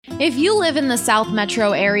If you live in the South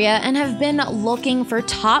Metro area and have been looking for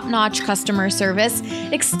top-notch customer service,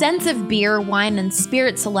 extensive beer, wine, and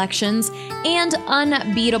spirit selections, and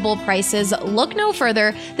unbeatable prices, look no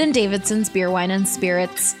further than Davidson's Beer, Wine, and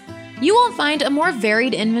Spirits. You won't find a more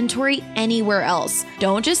varied inventory anywhere else.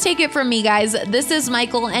 Don't just take it from me, guys. This is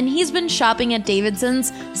Michael, and he's been shopping at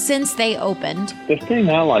Davidson's since they opened. The thing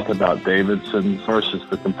I like about Davidson's versus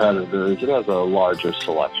the competitors, it has a larger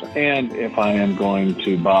selection. And if I am going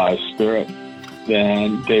to buy spirit,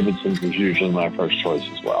 then Davidson's is usually my first choice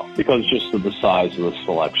as well, because just of the size of the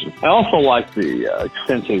selection. I also like the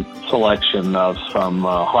extensive selection of some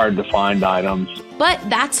hard-to-find items. But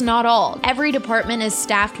that's not all. Every department is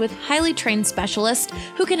staffed with highly trained specialists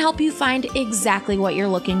who can help you find exactly what you're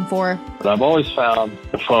looking for. But I've always found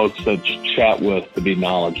the folks that you chat with to be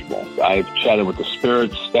knowledgeable. I've chatted with the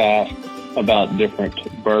spirits staff about different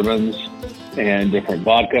bourbons and different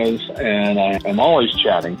vodkas, and I am always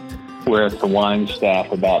chatting with the wine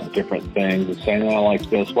staff about different things and saying, I like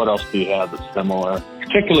this, what else do you have that's similar?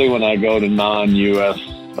 Particularly when I go to non-U.S.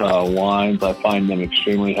 wines, I find them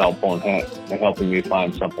extremely helpful in helping me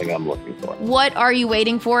find something I'm looking for. What are you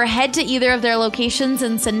waiting for? Head to either of their locations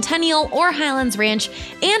in Centennial or Highlands Ranch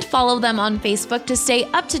and follow them on Facebook to stay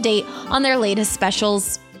up to date on their latest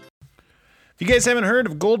specials. If you guys haven't heard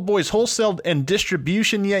of Gold Boys Wholesale and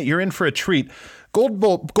Distribution yet, you're in for a treat. Gold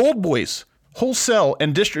Boys Wholesale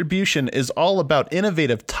and Distribution is all about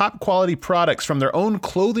innovative, top-quality products from their own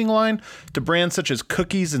clothing line to brands such as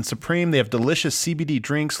Cookies and Supreme. They have delicious CBD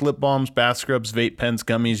drinks, lip balms, bath scrubs, vape pens,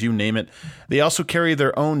 gummies, you name it. They also carry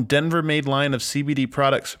their own Denver-made line of CBD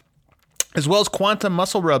products, as well as Quantum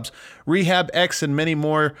Muscle Rubs, Rehab X, and many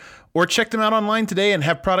more. Or check them out online today and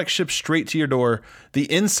have products shipped straight to your door. The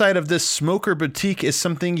inside of this smoker boutique is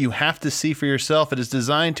something you have to see for yourself. It is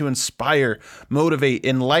designed to inspire, motivate,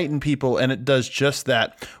 enlighten people, and it does just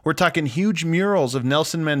that. We're talking huge murals of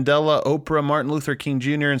Nelson Mandela, Oprah, Martin Luther King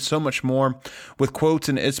Jr., and so much more, with quotes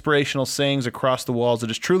and inspirational sayings across the walls.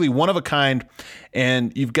 It is truly one of a kind,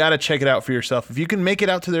 and you've got to check it out for yourself. If you can make it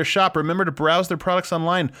out to their shop, remember to browse their products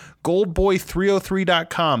online,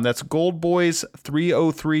 goldboy303.com. That's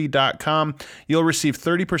goldboys303.com. You'll receive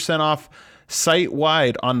 30% off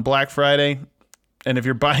site-wide on Black Friday. And if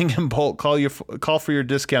you're buying in bulk, call for your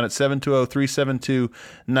discount at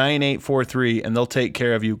 720-372-9843, and they'll take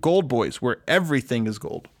care of you. Gold Boys, where everything is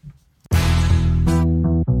gold.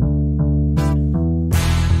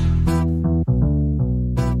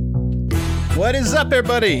 What is up,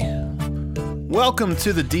 everybody? Welcome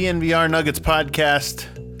to the DNVR Nuggets podcast.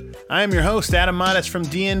 I am your host, Adam Modis from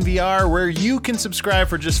DNVR, where you can subscribe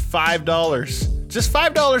for just $5. Just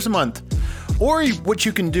 $5 a month. Or what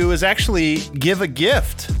you can do is actually give a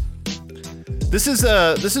gift. This is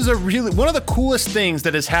a really one of the coolest things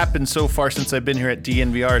that has happened so far since I've been here at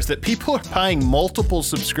DNVR is that people are buying multiple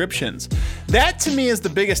subscriptions. That to me is the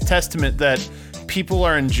biggest testament that people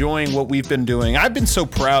are enjoying what we've been doing. I've been so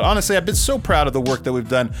proud. Honestly, I've been so proud of the work that we've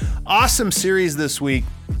done. Awesome series this week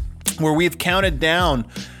where we've counted down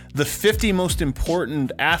the 50 most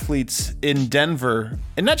important athletes in Denver,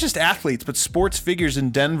 and not just athletes, but sports figures in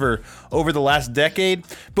Denver over the last decade.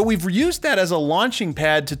 But we've used that as a launching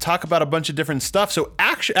pad to talk about a bunch of different stuff. So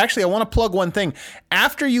actually, I want to plug one thing.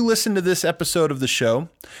 After you listen to this episode of the show,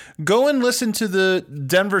 go and listen to the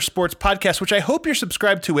Denver Sports Podcast, which I hope you're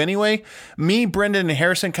subscribed to anyway. Me, Brendan, and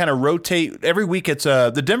Harrison kind of rotate every week. It's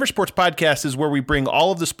the Denver Sports Podcast is where we bring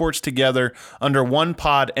all of the sports together under one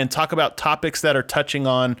pod and talk about topics that are touching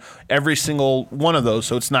on every single one of those.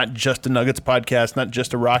 So it's not just a Nuggets podcast, not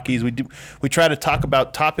just a Rockies. We try to talk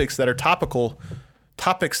about topics that are topical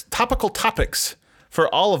topics for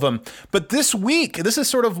all of them. But this week, this is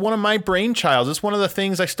sort of one of my brainchilds. It's one of the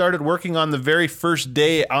things I started working on the very first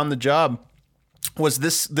day on the job. Was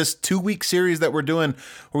this 2-week series that we're doing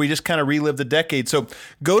where we just kind of relive the decade. So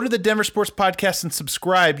go to the Denver Sports Podcast and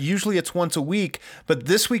subscribe. Usually it's once a week, but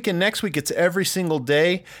this week and next week it's every single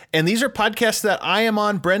day. And these are podcasts that I am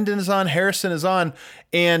on, Brendan is on, Harrison is on.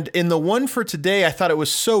 And in the one for today, I thought it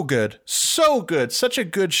was so good, such a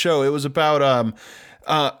good show. It was about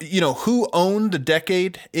who owned the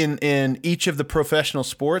decade in each of the professional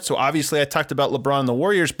sports. So obviously I talked about LeBron and the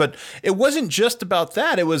Warriors, but it wasn't just about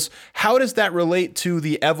that. It was, how does that relate to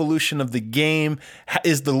the evolution of the game?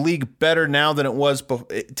 Is the league better now than it was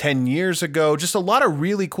 10 years ago? Just a lot of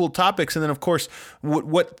really cool topics. And then, of course,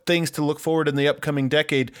 what things to look forward in the upcoming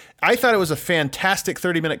decade. I thought it was a fantastic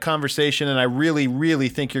 30-minute conversation, and I really, really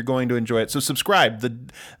think you're going to enjoy it. So subscribe,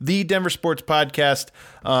 the Denver Sports Podcast,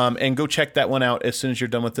 and go check that one out as soon as you're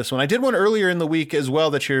done with this one. I did one earlier in the week as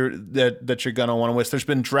well that you're gonna want to list. There's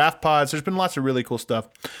been draft pods. There's been lots of really cool stuff.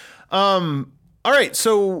 All right,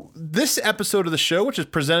 so this episode of the show, which is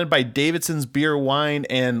presented by Davidson's Beer, Wine,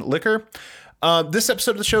 and Liquor, this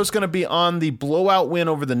episode of the show is going to be on the blowout win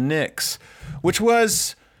over the Knicks, which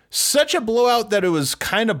was such a blowout that it was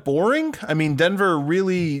kind of boring. I mean, Denver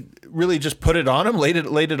really just put it on them, laid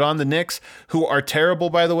it on the Knicks, who are terrible,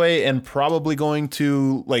 by the way, and probably going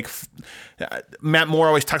to, like, Matt Moore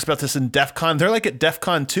always talks about this in DEF CON. They're like at DEF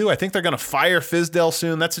CON 2. I think they're going to fire Fizdale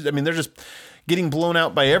soon. They're just getting blown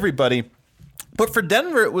out by everybody. But for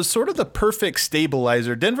Denver, it was sort of the perfect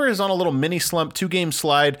stabilizer. Denver is on a little mini slump, 2-game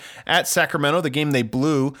slide at Sacramento, the game they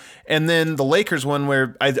blew, and then the Lakers one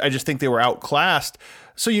where I just think they were outclassed.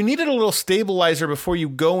 So you needed a little stabilizer before you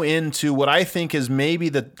go into what I think is maybe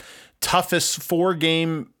the toughest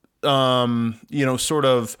 4-game, sort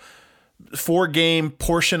of 4-game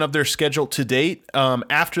portion of their schedule to date.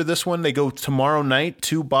 After this one, they go tomorrow night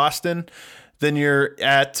to Boston. Then you're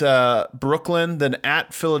at Brooklyn, then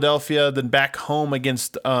at Philadelphia, then back home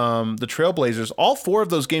against the Trailblazers. All 4 of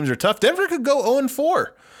those games are tough. Denver could go 0-4.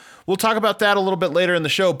 We'll talk about that a little bit later in the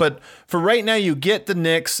show. But for right now, you get the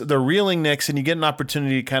Knicks, the reeling Knicks, and you get an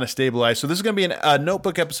opportunity to kind of stabilize. So this is going to be a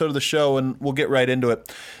notebook episode of the show, and we'll get right into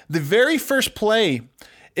it. The very first play,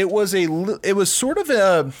 it was sort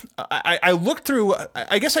of I looked through,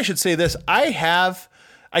 I guess I should say this.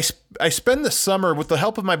 I spend the summer, with the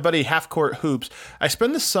help of my buddy Half Court Hoops, I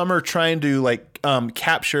spend the summer trying to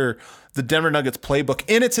capture the Denver Nuggets playbook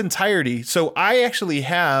in its entirety. So I actually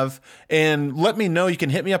have, and let me know, you can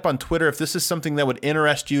hit me up on Twitter if this is something that would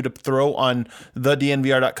interest you to throw on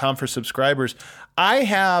thednvr.com for subscribers. I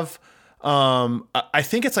have, I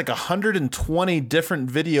think it's like 120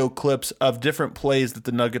 different video clips of different plays that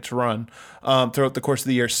the Nuggets run throughout the course of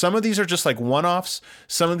the year. Some of these are just like one-offs.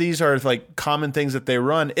 Some of these are like common things that they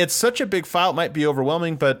run. It's such a big file, it might be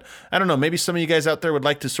overwhelming, but I don't know, maybe some of you guys out there would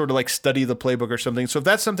like to sort of like study the playbook or something. So if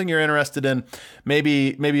that's something you're interested in,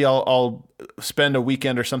 maybe I'll spend a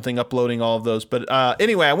weekend or something uploading all of those. But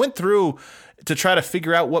anyway, I went through to try to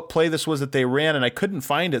figure out what play this was that they ran, and I couldn't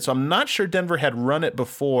find it. So I'm not sure Denver had run it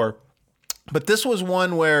before. But this was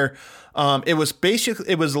one where it was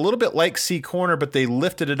a little bit like C corner, but they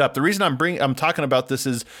lifted it up. The reason I'm talking about this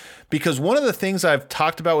is because one of the things I've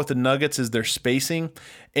talked about with the Nuggets is their spacing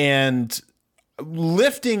and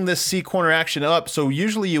lifting this C corner action up. So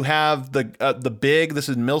usually you have the big, this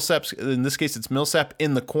is Millsap, in this case it's Millsap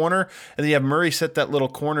in the corner, and then you have Murray set that little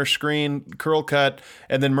corner screen, curl cut,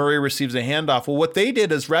 and then Murray receives a handoff. Well, what they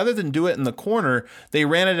did is rather than do it in the corner, they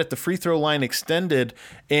ran it at the free throw line extended,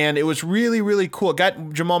 and it was really, really cool. It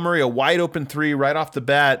got Jamal Murray a wide open 3 right off the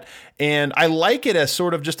bat, and I like it as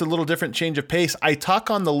sort of just a little different change of pace. I talk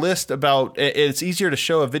on the list about, it's easier to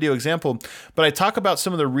show a video example, but I talk about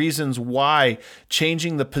some of the reasons why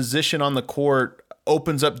changing the position on the court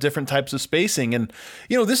opens up different types of spacing. And,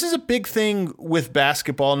 this is a big thing with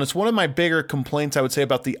basketball, and it's one of my bigger complaints, I would say,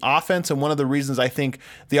 about the offense. And one of the reasons I think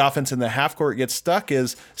the offense in the half court gets stuck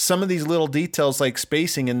is some of these little details like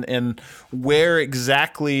spacing and where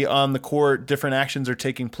exactly on the court different actions are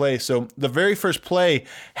taking place. So the very first play,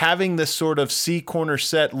 having this sort of C corner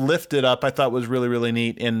set lifted up, I thought was really, really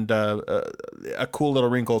neat and a cool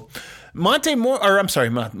little wrinkle. Marcus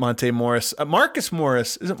Morris.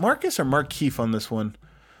 Is it Marcus or Markeith on this one?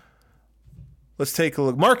 Let's take a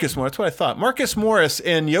look. Marcus Morris, that's what I thought. Marcus Morris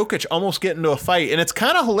and Jokic almost get into a fight, and it's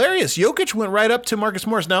kind of hilarious. Jokic went right up to Marcus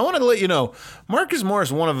Morris. Now, I want to let you know, Marcus Morris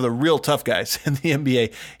is one of the real tough guys in the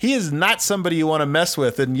NBA. He is not somebody you want to mess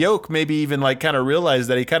with, and Jokic maybe even kind of realized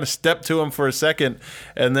that. He kind of stepped to him for a second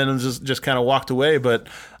and then just kind of walked away. But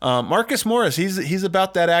Marcus Morris, he's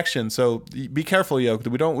about that action. So be careful, Jokic.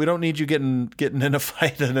 We don't need you getting in a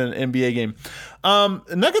fight in an NBA game.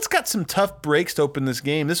 Nuggets got some tough breaks to open this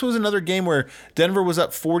game. This was another game where Denver was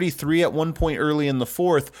up 43 at one point early in the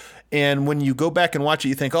fourth, and when you go back and watch it,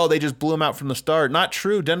 you think, oh, they just blew them out from the start. Not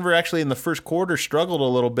true. Denver actually in the first quarter struggled a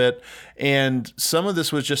little bit, and some of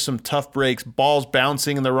this was just some tough breaks, balls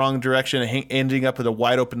bouncing in the wrong direction and ending up with a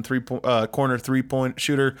wide open corner three-point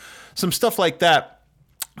shooter, some stuff like that.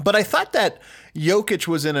 But I thought that Jokic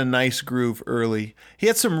was in a nice groove early. He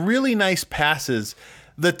had some really nice passes.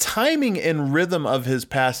 The timing and rhythm of his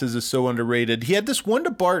passes is so underrated. He had this one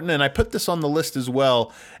to Barton, and I put this on the list as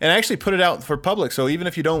well, and I actually put it out for public. So even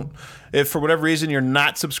if for whatever reason you're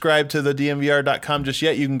not subscribed to the DNVR.com just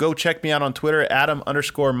yet, you can go check me out on Twitter,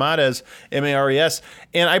 Adam_Mares, M-A-R-E-S.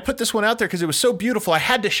 And I put this one out there because it was so beautiful. I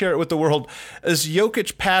had to share it with the world. As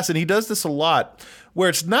Jokic pass, and he does this a lot, where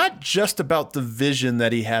it's not just about the vision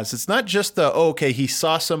that he has. It's not just he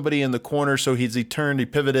saw somebody in the corner, so he turned, he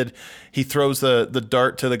pivoted, he throws the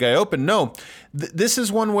dart to the guy open. No, this is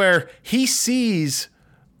one where he sees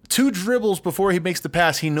 2 dribbles before he makes the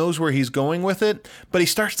pass, he knows where he's going with it, but he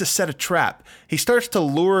starts to set a trap. He starts to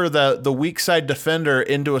lure the weak side defender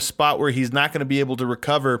into a spot where he's not going to be able to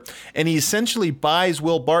recover, and he essentially buys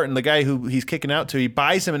Will Barton, the guy who he's kicking out to, he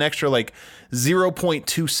buys him an extra like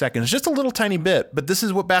 0.2 seconds, just a little tiny bit. But this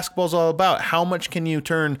is what basketball's all about. How much can you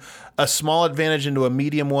turn a small advantage into a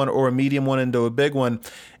medium one or a medium one into a big one?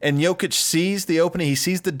 And Jokic sees the opening. He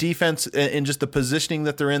sees the defense and just the positioning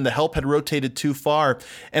that they're in. The help had rotated too far.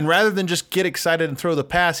 And rather than just get excited and throw the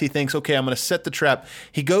pass, he thinks, okay, I'm going to set the trap.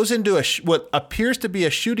 He goes into what appears to be a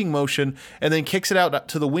shooting motion and then kicks it out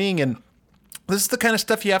to the wing. And this is the kind of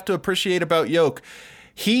stuff you have to appreciate about Jokic.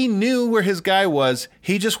 He knew where his guy was.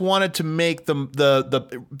 He just wanted to make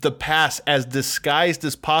the pass as disguised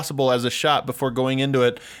as possible as a shot before going into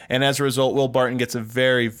it. And as a result, Will Barton gets a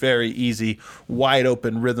very, very easy, wide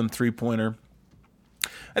open rhythm 3-pointer.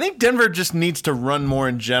 I think Denver just needs to run more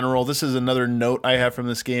in general. This is another note I have from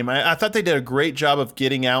this game. I thought they did a great job of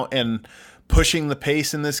getting out and pushing the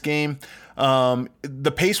pace in this game.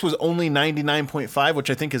 The pace was only 99.5, which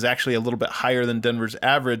I think is actually a little bit higher than Denver's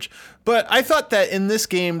average. But I thought that in this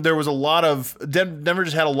game, there was a lot of Denver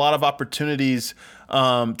just had a lot of opportunities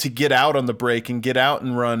to get out on the break and get out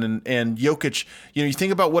and run. And Jokic, you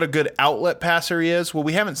think about what a good outlet passer he is. Well,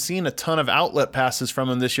 we haven't seen a ton of outlet passes from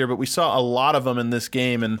him this year, but we saw a lot of them in this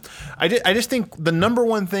game. And I just think the number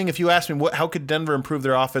one thing, if you ask me, how could Denver improve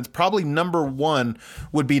their offense, probably number one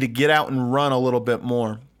would be to get out and run a little bit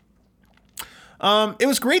more. It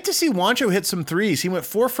was great to see Juancho hit some threes. He went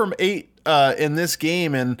 4 from 8 in this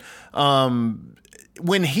game, and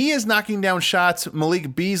when he is knocking down shots,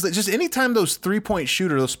 Malik Beasley, just anytime those 3-point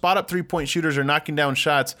shooters, those spot-up 3-point shooters are knocking down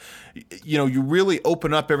shots, you really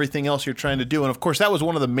open up everything else you're trying to do. And, of course, that was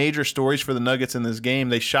one of the major stories for the Nuggets in this game.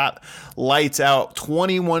 They shot lights out,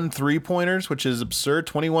 21 3-pointers, which is absurd.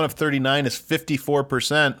 21 of 39 is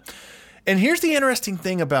 54%. And here's the interesting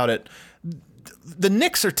thing about it. The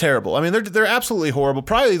Knicks are terrible. I mean, they're absolutely horrible.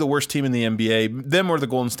 Probably the worst team in the NBA. Them or the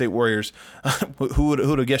Golden State Warriors. Who would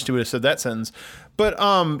have guessed you would have said that sentence? But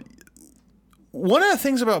one of the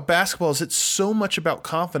things about basketball is it's so much about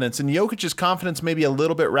confidence, and Jokic's confidence may be a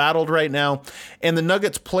little bit rattled right now, and the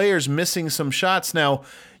Nuggets players missing some shots. Now,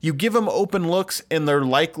 you give them open looks, and they're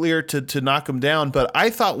likelier to knock them down. But I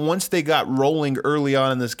thought once they got rolling early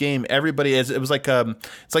on in this game, everybody, it was like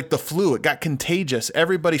it's like the flu. It got contagious.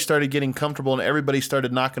 Everybody started getting comfortable, and everybody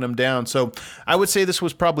started knocking them down. So I would say this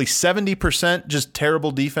was probably 70% just terrible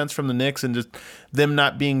defense from the Knicks and just them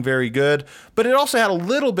not being very good. But it also had a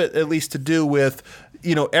little bit, at least, to do with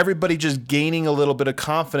everybody just gaining a little bit of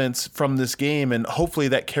confidence from this game, and hopefully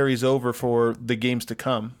that carries over for the games to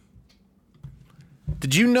come.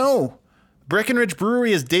 Did you know Breckenridge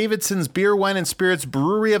Brewery is Davidson's Beer, Wine, and Spirits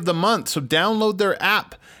Brewery of the Month? So download their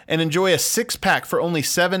app and enjoy a 6-pack for only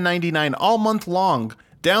 $7.99 all month long.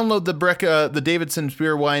 Download the Davidson's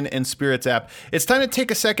Beer, Wine, and Spirits app. It's time to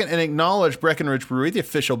take a second and acknowledge Breckenridge Brewery, the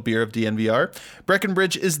official beer of DNVR.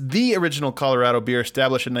 Breckenridge is the original Colorado beer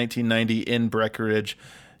established in 1990 in Breckenridge.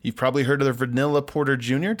 You've probably heard of their Vanilla Porter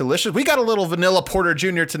Jr. Delicious. We got a little Vanilla Porter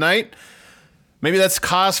Jr. tonight. Maybe that's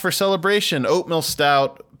cause for celebration. Oatmeal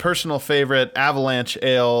Stout, personal favorite, Avalanche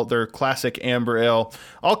Ale, their classic Amber Ale,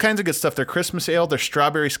 all kinds of good stuff. Their Christmas Ale, their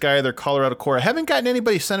Strawberry Sky, their Colorado Core. I haven't gotten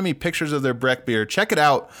anybody sending me pictures of their Breck beer. Check it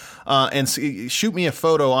out and shoot me a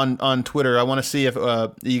photo on Twitter. I want to see if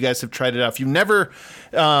you guys have tried it out. If you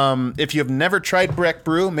have never tried Breck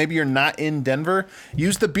Brew, maybe you're not in Denver,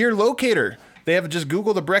 use the beer locator. They have just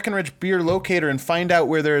Google the Breckenridge Beer Locator and find out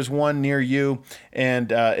where there is one near you.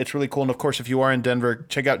 And it's really cool. And, of course, if you are in Denver,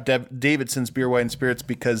 check out Davidson's Beer, Wine, and Spirits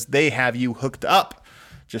because they have you hooked up.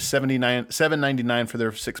 Just $7.99 for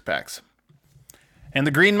their 6-packs. And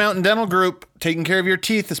the Green Mountain Dental Group, taking care of your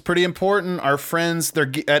teeth is pretty important. Our friends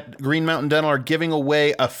at Green Mountain Dental are giving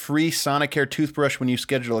away a free Sonicare toothbrush when you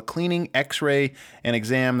schedule a cleaning, x-ray, and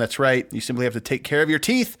exam. That's right. You simply have to take care of your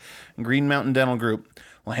teeth. Green Mountain Dental Group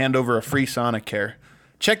will hand over a free Sonicare.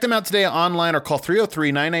 Check them out today online or call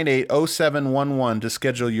 303-998-0711 to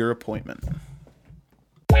schedule your appointment.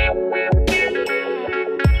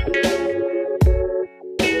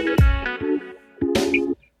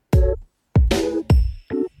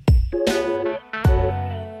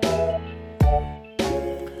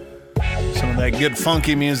 Some of that good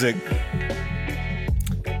funky music.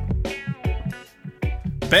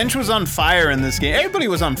 Bench was on fire in this game. Everybody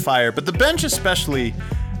was on fire, but the bench especially.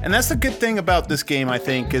 And that's the good thing about this game, I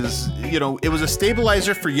think, is, it was a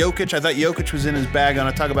stabilizer for Jokic. I thought Jokic was in his bag. I'm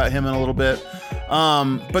going to talk about him in a little bit.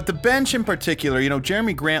 But the bench in particular,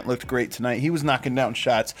 Jeremy Grant looked great tonight. He was knocking down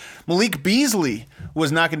shots. Malik Beasley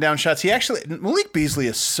was knocking down shots. Malik Beasley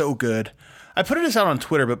is so good. I put this out on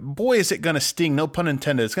Twitter, but boy, is it going to sting. No pun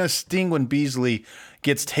intended. It's going to sting when Beasley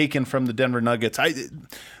gets taken from the Denver Nuggets.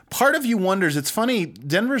 Part of you wonders, it's funny,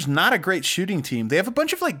 Denver's not a great shooting team. They have a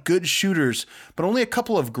bunch of like good shooters, but only a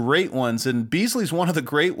couple of great ones. And Beasley's one of the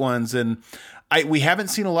great ones. And we haven't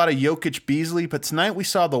seen a lot of Jokic Beasley, but tonight we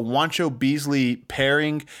saw the Juancho Beasley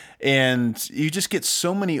pairing, and you just get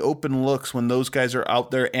so many open looks when those guys are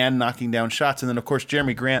out there and knocking down shots. And then of course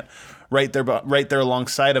Jeremy Grant right there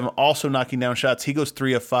alongside him, also knocking down shots. He goes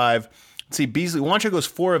 3 of 5. Let's see, Juancho goes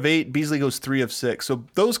 4 of 8. Beasley goes 3 of 6. So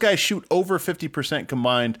those guys shoot over 50%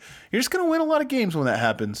 combined. You're just going to win a lot of games when that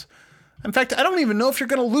happens. In fact, I don't even know if you're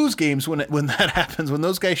going to lose games when that happens, when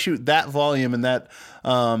those guys shoot that volume and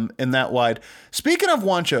that wide. Speaking of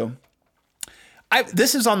Juancho,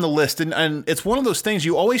 this is on the list, and it's one of those things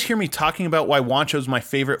you always hear me talking about why Juancho's my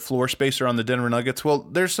favorite floor spacer on the Denver Nuggets. Well,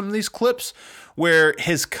 there's some of these clips where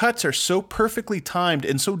his cuts are so perfectly timed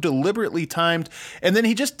and so deliberately timed, and then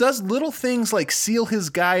he just does little things like seal his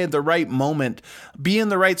guy at the right moment, be in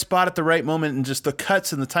the right spot at the right moment, and just the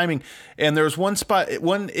cuts and the timing. And there's one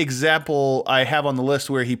example I have on the list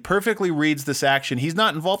where he perfectly reads this action. He's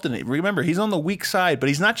not involved in it. Remember, he's on the weak side, but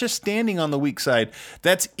he's not just standing on the weak side.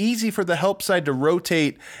 That's easy for the help side to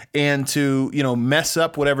rotate and to, mess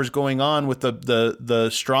up whatever's going on with the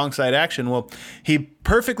strong side action. Well, he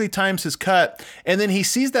perfectly times his cut, and then he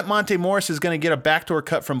sees that Monte Morris is going to get a backdoor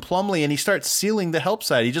cut from Plumlee, and he starts sealing the help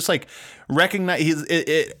side. He just recognize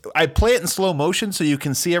I play it in slow motion so you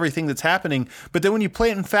can see everything that's happening, but then when you play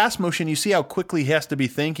it in fast motion, you see how quickly he has to be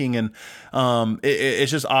thinking, and it's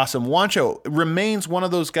just awesome. Juancho remains one of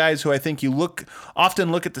those guys who I think you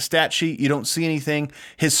often look at the stat sheet, you don't see anything.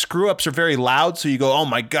 His screw ups are very loud, so you go, oh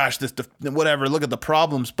my gosh, whatever, look at the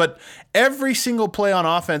problems. But every single play on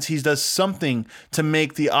offense, he does something to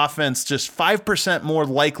make the offense just 5% more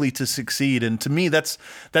likely to succeed, and to me, that's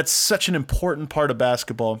such an important part of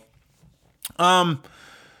basketball.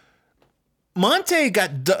 Monte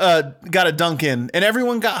got a dunk in, and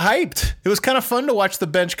everyone got hyped. It was kind of fun to watch the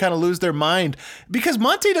bench kind of lose their mind, because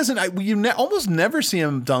Monte almost never see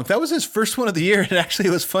him dunk. That was his first one of the year, and actually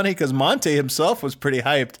it was funny because Monte himself was pretty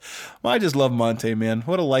hyped. Well, I just love Monte, man.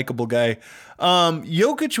 What a likable guy.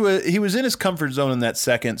 Jokic, he was in his comfort zone in that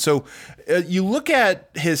second. So you look at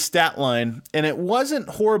his stat line, and it wasn't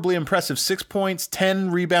horribly impressive. 6 points,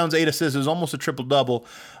 10 rebounds, 8 assists. It was almost a triple-double.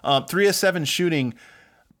 3 of 7 shooting.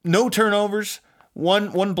 No turnovers,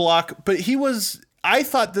 one block. But I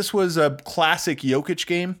thought this was a classic Jokic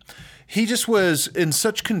game. He just was in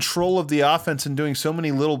such control of the offense and doing so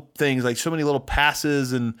many little things, like so many little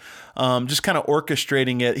passes, and just kind of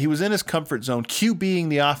orchestrating it. He was in his comfort zone, QBing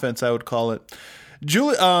the offense, I would call it.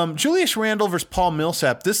 Julius Randle versus Paul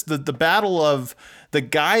Millsap. The battle of the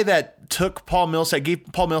guy that took Paul Millsap, gave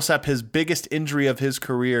Paul Millsap his biggest injury of his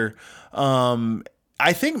career.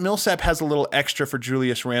 I think Millsap has a little extra for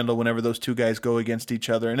Julius Randle whenever those two guys go against each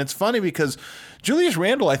other. And it's funny because Julius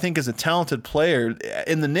Randle, I think, is a talented player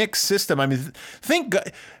in the Knicks system. I mean,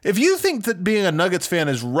 if you think that being a Nuggets fan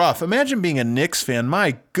is rough, imagine being a Knicks fan.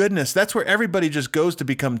 My goodness, that's where everybody just goes to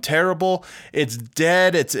become terrible. It's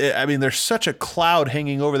dead. There's such a cloud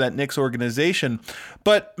hanging over that Knicks organization.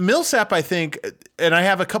 But Millsap, I think, and I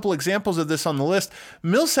have a couple examples of this on the list,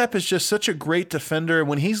 Millsap is just such a great defender.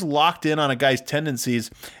 When he's locked in on a guy's tendencies,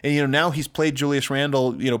 and now he's played Julius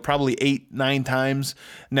Randle, probably 8-9 times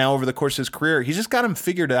now over the course of his career. He's just got him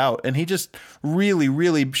figured out, and he just really,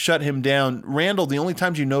 really shut him down. Randle, the only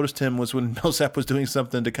times you noticed him was when Millsap was doing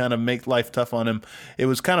something to kind of make life tough on him. It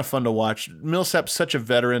was kind of fun to watch. Millsap's such a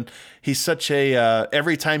veteran. He's such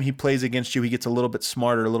every time he plays against you, he gets a little bit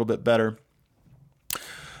smarter, a little bit better.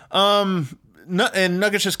 And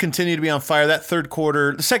Nuggets just continue to be on fire. That third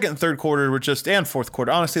quarter, the second and third quarter were and fourth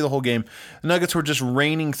quarter, honestly, the whole game, the Nuggets were just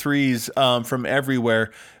raining threes from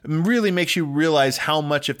everywhere. It really makes you realize how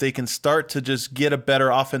much, if they can start to just get a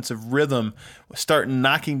better offensive rhythm, start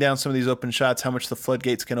knocking down some of these open shots, how much the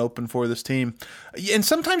floodgates can open for this team. And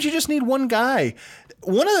sometimes you just need one guy.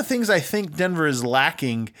 One of the things I think Denver is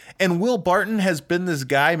lacking, and Will Barton has been this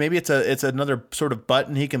guy, maybe it's another sort of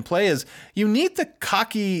button he can play, is you need the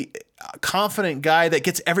cocky, confident guy that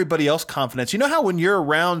gets everybody else confidence. You know how when you're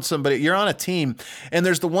around somebody, you're on a team, and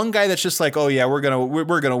there's the one guy that's just like, oh yeah, we're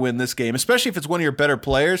gonna win this game, especially if it's one of your better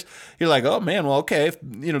players. You're like, oh man, well, okay, if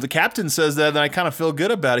the captain says that, then I kind of feel good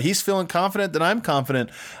about it. He's feeling confident, then I'm confident.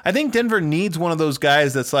 I think Denver needs one of those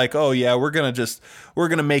guys that's like, oh yeah, we're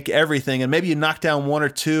gonna make everything, and maybe you knock down one or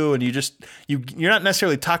two, and you're not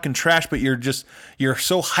necessarily talking trash, but you're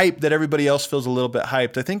so hyped that everybody else feels a little bit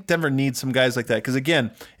hyped. I think Denver needs some guys like that, because again,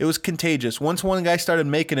 it was contagious. Once one guy started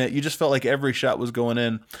making it, you just felt like every shot was going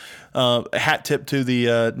in. Hat tip to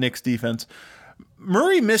the Knicks defense.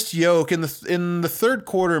 Murray missed Yoke in the third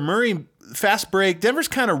quarter. Murray fast break. Denver's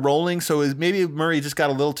kind of rolling, so maybe Murray just got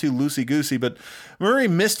a little too loosey-goosey, but Murray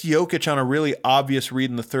missed Jokic on a really obvious read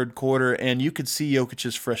in the third quarter, and you could see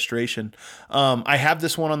Jokic's frustration. I have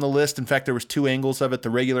this one on the list. In fact, there was 2 angles of it, the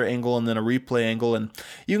regular angle and then a replay angle, and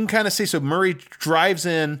you can kind of see, so Murray drives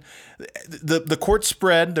in, the court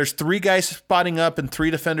spread, there's 3 guys spotting up and 3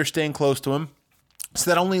 defenders staying close to him. So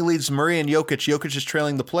that only leaves Murray and Jokic. Jokic is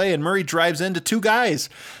trailing the play, and Murray drives into 2 guys.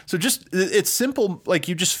 So it's simple. Like,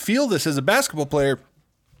 you just feel this as a basketball player.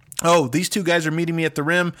 Oh, these 2 guys are meeting me at the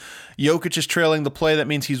rim. Jokic is trailing the play. That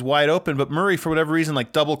means he's wide open. But Murray, for whatever reason,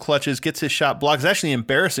 like double clutches, gets his shot blocked. It's actually an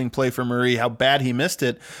embarrassing play for Murray, how bad he missed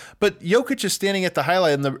it. But Jokic is standing at the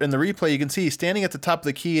highlight in the replay. You can see he's standing at the top of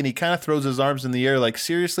the key, and he kind of throws his arms in the air like,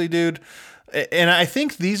 seriously, dude? And I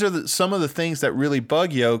think these are some of the things that really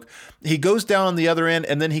bug Jokic. He goes down on the other end,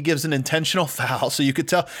 and then he gives an intentional foul. So you could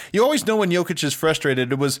tell. You always know when Jokic is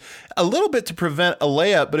frustrated. It was a little bit to prevent a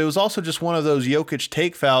layup, but it was also just one of those Jokic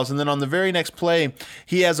take fouls. And then on the very next play,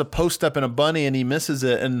 he has a post-up and a bunny, and he misses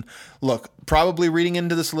it. And look, probably reading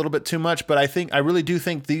into this a little bit too much, but I really do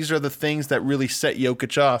think these are the things that really set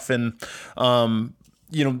Jokic off. And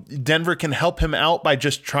Denver can help him out by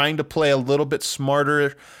just trying to play a little bit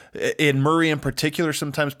smarter. In Murray in particular,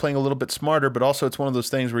 sometimes playing a little bit smarter, but also it's one of those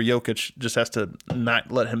things where Jokic just has to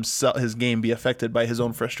not let his game be affected by his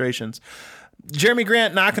own frustrations. Jeremy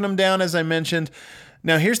Grant knocking him down, as I mentioned.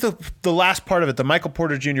 Now here's the last part of it, the Michael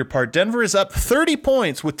Porter Jr. part. Denver is up 30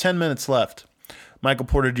 points with 10 minutes left. Michael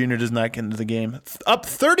Porter Jr. does not get into the game. Up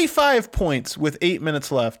 35 points with 8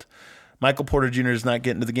 minutes left. Michael Porter Jr. does not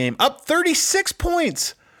get into the game. Up 36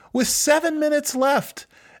 points with 7 minutes left.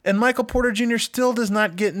 And Michael Porter Jr. still does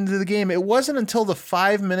not get into the game. It wasn't until the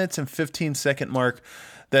 5 minutes and 15-second mark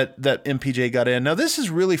that MPJ got in. Now, this is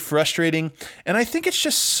really frustrating, and I think it's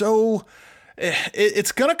just so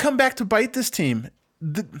it's going to come back to bite this team.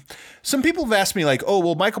 Some people have asked me, like, oh,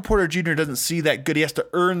 well, Michael Porter Jr. doesn't see that good. He has to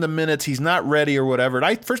earn the minutes. He's not ready or whatever.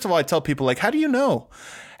 And first of all, I tell people, like, how do you know?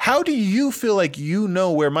 How do you feel like you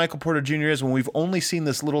know where Michael Porter Jr. is when we've only seen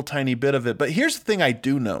this little tiny bit of it? But here's the thing I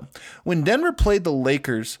do know. When Denver played the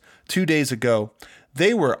Lakers 2 days ago,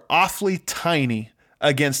 they were awfully tiny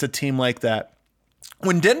against a team like that.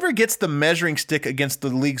 When Denver gets the measuring stick against the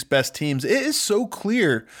league's best teams, it is so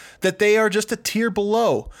clear that they are just a tier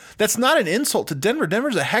below. That's not an insult to Denver.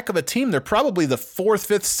 Denver's a heck of a team. They're probably the 4th,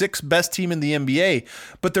 5th, 6th best team in the NBA,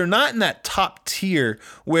 but they're not in that top tier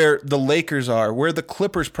where the Lakers are, where the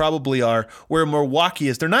Clippers probably are, where Milwaukee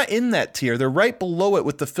is. They're not in that tier. They're right below it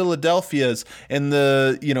with the Philadelphias and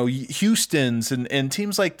the Houstons and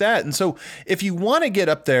teams like that. And so if you want to get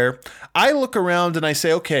up there, I look around and I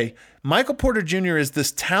say, okay, Michael Porter Jr. is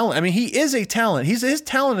this talent. I mean, he is a talent. His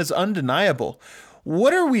talent is undeniable.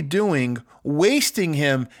 What are we doing wasting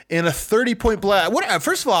him in a 30-point blast?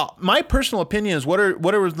 First of all, my personal opinion is what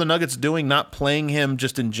are the Nuggets doing not playing him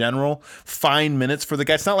just in general? Find minutes for the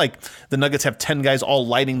guy. It's not like the Nuggets have 10 guys all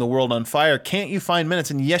lighting the world on fire. Can't you find minutes?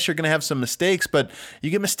 And yes, you're going to have some mistakes, but you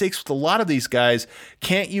get mistakes with a lot of these guys.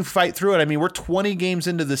 Can't you fight through it? I mean, we're 20 games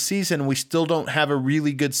into the season and we still don't have a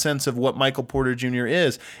really good sense of what Michael Porter Jr.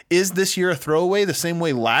 is. Is this year a throwaway the same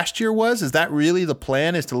way last year was? Is that really the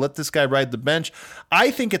plan, is to let this guy ride the bench? I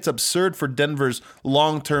think it's absurd for Denver's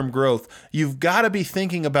long-term growth. You've got to be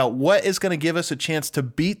thinking about what is going to give us a chance to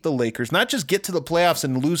beat the Lakers, not just get to the playoffs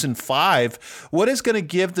and lose in 5. What is going to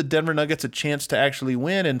give the Denver Nuggets a chance to actually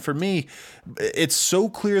win? And for me, it's so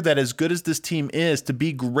clear that as good as this team is, to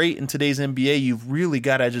be great in today's NBA, you've really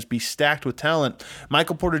got to just be stacked with talent.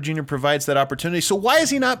 Michael Porter Jr. provides that opportunity. So why is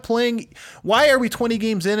he not playing? Why are we 20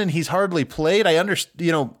 games in and he's hardly played? I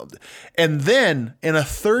understand, and then in a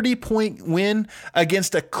 30-point win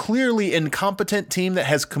against a clearly incompetent team that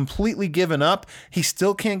has completely given up, he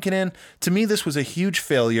still can't get in. To me, this was a huge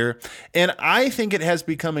failure. And I think it has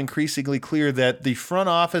become increasingly clear that the front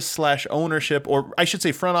office / ownership, or I should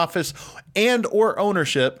say front office and or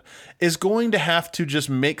ownership, is going to have to just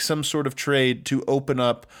make some sort of trade to open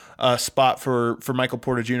up a spot for Michael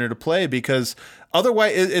Porter Jr. to play, because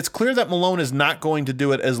otherwise it's clear that Malone is not going to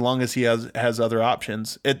do it as long as he has other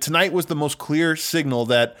options. Tonight was the most clear signal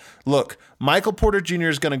that, look, Michael Porter Jr.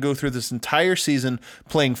 is going to go through this entire season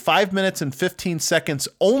playing 5 minutes and 15 seconds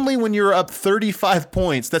only when you're up 35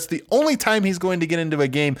 points. That's the only time he's going to get into a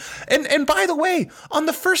game. And by the way, on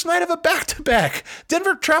the first night of a back-to-back,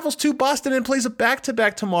 Denver travels to Boston. Boston and plays a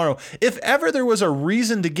back-to-back tomorrow. If ever there was a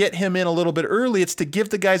reason to get him in a little bit early, it's to give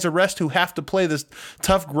the guys a rest who have to play this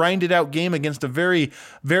tough, grinded-out game against a very,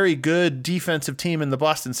 very good defensive team in the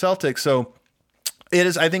Boston Celtics. So it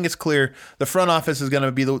is. I think it's clear the front office is going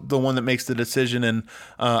to be the one that makes the decision, and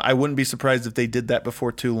I wouldn't be surprised if they did that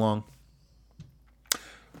before too long.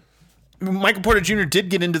 Michael Porter Jr.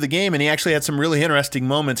 did get into the game, and he actually had some really interesting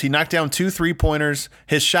moments. He knocked down 2 3-pointers.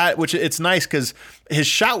 His shot, which it's nice because his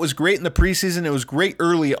shot was great in the preseason. It was great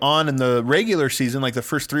early on in the regular season, like the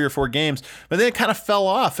first 3 or 4 games, but then it kind of fell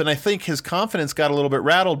off, and I think his confidence got a little bit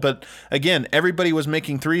rattled. But again, everybody was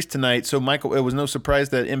making threes tonight, so Michael, it was no surprise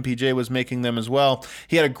that MPJ was making them as well.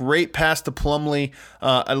 He had a great pass to Plumlee,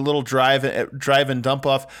 a little drive and dump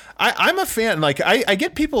off. I'm a fan. Like I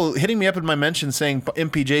get people hitting me up in my mentions saying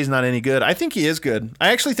MPJ's not any good. I think he is good.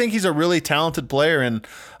 I actually think he's a really talented player, and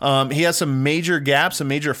he has some major gaps, some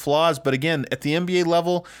major flaws. But again, at the NBA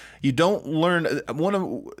level, you don't learn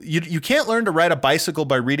you can't learn to ride a bicycle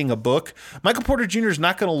by reading a book. Michael Porter Jr. is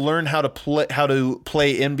not going to learn how to play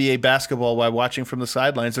NBA basketball by watching from the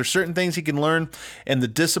sidelines. There's certain things he can learn, and the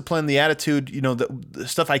discipline, the attitude, the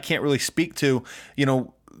stuff I can't really speak to.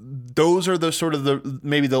 Those are the sort of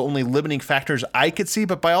maybe the only limiting factors I could see,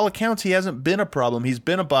 but by all accounts, he hasn't been a problem. He's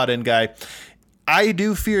been a bought-in guy. I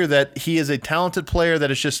do fear that he is a talented player that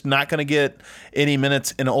is just not going to get any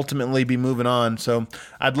minutes and ultimately be moving on. So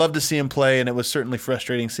I'd love to see him play, and it was certainly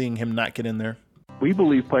frustrating seeing him not get in there. We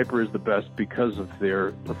believe Piper is the best because of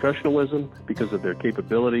their professionalism, because of their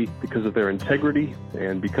capability, because of their integrity,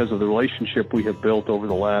 and because of the relationship we have built over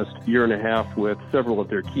the last year and a half with several of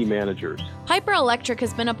their key managers. Piper Electric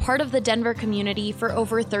has been a part of the Denver community for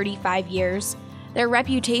over 35 years. Their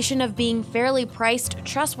reputation of being fairly priced,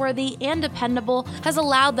 trustworthy, and dependable has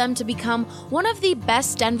allowed them to become one of the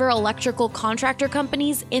best Denver electrical contractor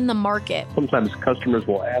companies in the market. Sometimes customers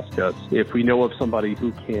will ask us if we know of somebody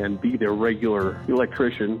who can be their regular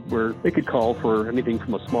electrician, where they could call for anything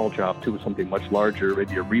from a small job to something much larger,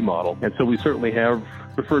 maybe a remodel. And so we certainly have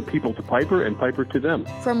referred people to Piper and Piper to them.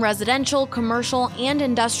 From residential, commercial, and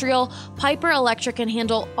industrial, Piper Electric can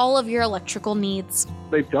handle all of your electrical needs.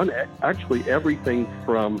 They've done actually everything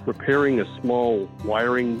from repairing a small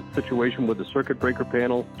wiring situation with a circuit breaker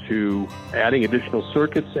panel to adding additional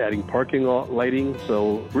circuits, adding parking lighting.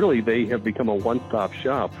 So really, they have become a one-stop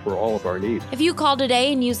shop for all of our needs. If you call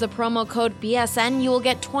today and use the promo code BSN, you will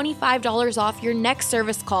get $25 off your next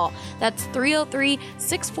service call. That's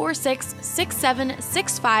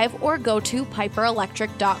 303-646-6765 or go to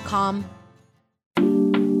piperelectric.com.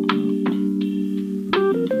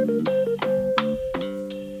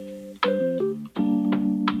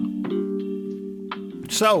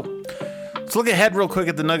 So let's look ahead real quick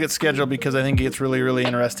at the Nuggets schedule, because I think it gets really, really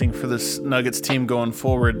interesting for this Nuggets team going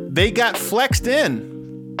forward. They got flexed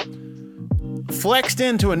into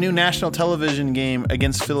a new national television game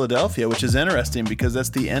against Philadelphia, which is interesting because that's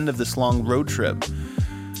the end of this long road trip.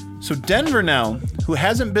 So Denver now, who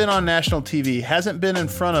hasn't been on national TV, hasn't been in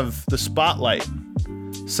front of the spotlight,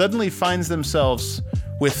 suddenly finds themselves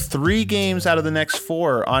with 3 games out of the next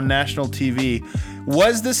 4 on national TV.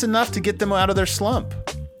 Was this enough to get them out of their slump?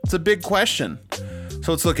 It's a big question.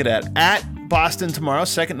 So let's look at it. At Boston tomorrow,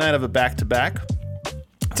 second night of a back-to-back.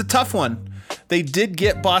 It's a tough one. They did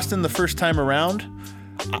get Boston the first time around.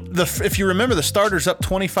 If you remember, the starters up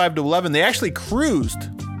 25-11. They actually cruised.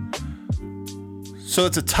 So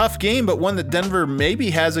it's a tough game, but one that Denver maybe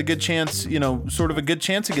has a good chance, sort of a good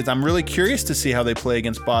chance against. I'm really curious to see how they play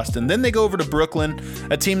against Boston. Then they go over to Brooklyn,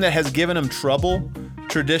 a team that has given them trouble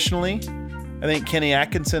traditionally. I think Kenny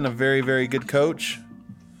Atkinson, a very, very good coach.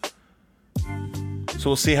 So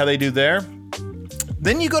we'll see how they do there.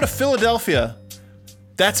 Then you go to Philadelphia.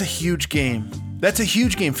 That's a huge game.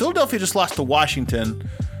 Philadelphia just lost to Washington,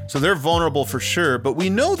 so they're vulnerable for sure. But we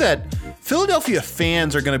know that Philadelphia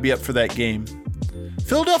fans are going to be up for that game.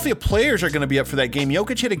 Philadelphia players are going to be up for that game.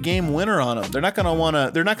 Jokic hit a game winner on them. They're not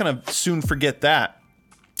going to soon forget that.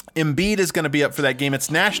 Embiid is going to be up for that game. It's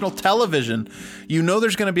national television.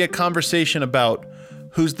 There's going to be a conversation about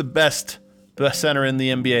who's the best center in the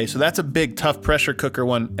NBA. So that's a big, tough pressure cooker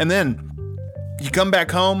one. And then you come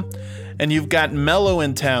back home and you've got Melo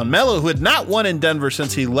in town. Melo, who had not won in Denver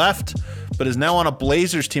since he left, but is now on a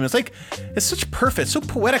Blazers team. It's such perfect, so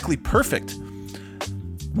poetically perfect.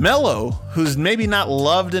 Melo, who's maybe not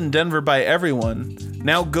loved in Denver by everyone,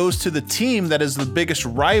 now goes to the team that is the biggest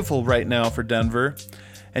rival right now for Denver,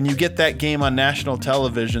 and you get that game on national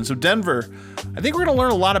television. So Denver, I think we're going to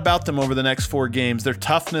learn a lot about them over the next 4 games, their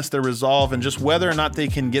toughness, their resolve, and just whether or not they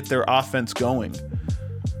can get their offense going.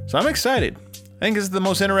 So I'm excited. think this is the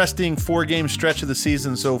most interesting 4-game stretch of the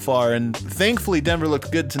season so far, and thankfully Denver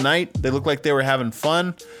looked good tonight. They looked like they were having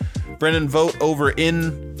fun. Brendan Vogt over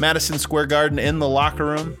in Madison Square Garden in the locker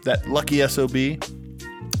room, that lucky SOB,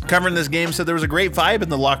 covering this game, said there was a great vibe in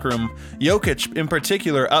the locker room. Jokic, in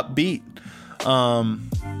particular, upbeat.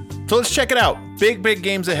 So let's check it out. Big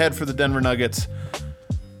games ahead for the Denver Nuggets.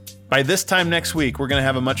 By this time next week, we're going to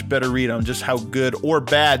have a much better read on just how good or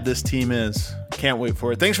bad this team is. Can't wait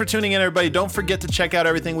for it. Thanks for tuning in, everybody. Don't forget to check out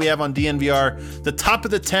everything we have on DNVR, the top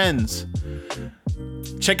of the 10s.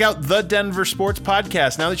 Check out the Denver Sports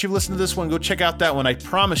Podcast. Now that you've listened to this one, go check out that one. I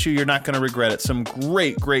promise you're not going to regret it. Some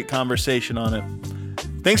great conversation on it.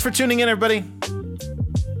 Thanks for tuning in, everybody.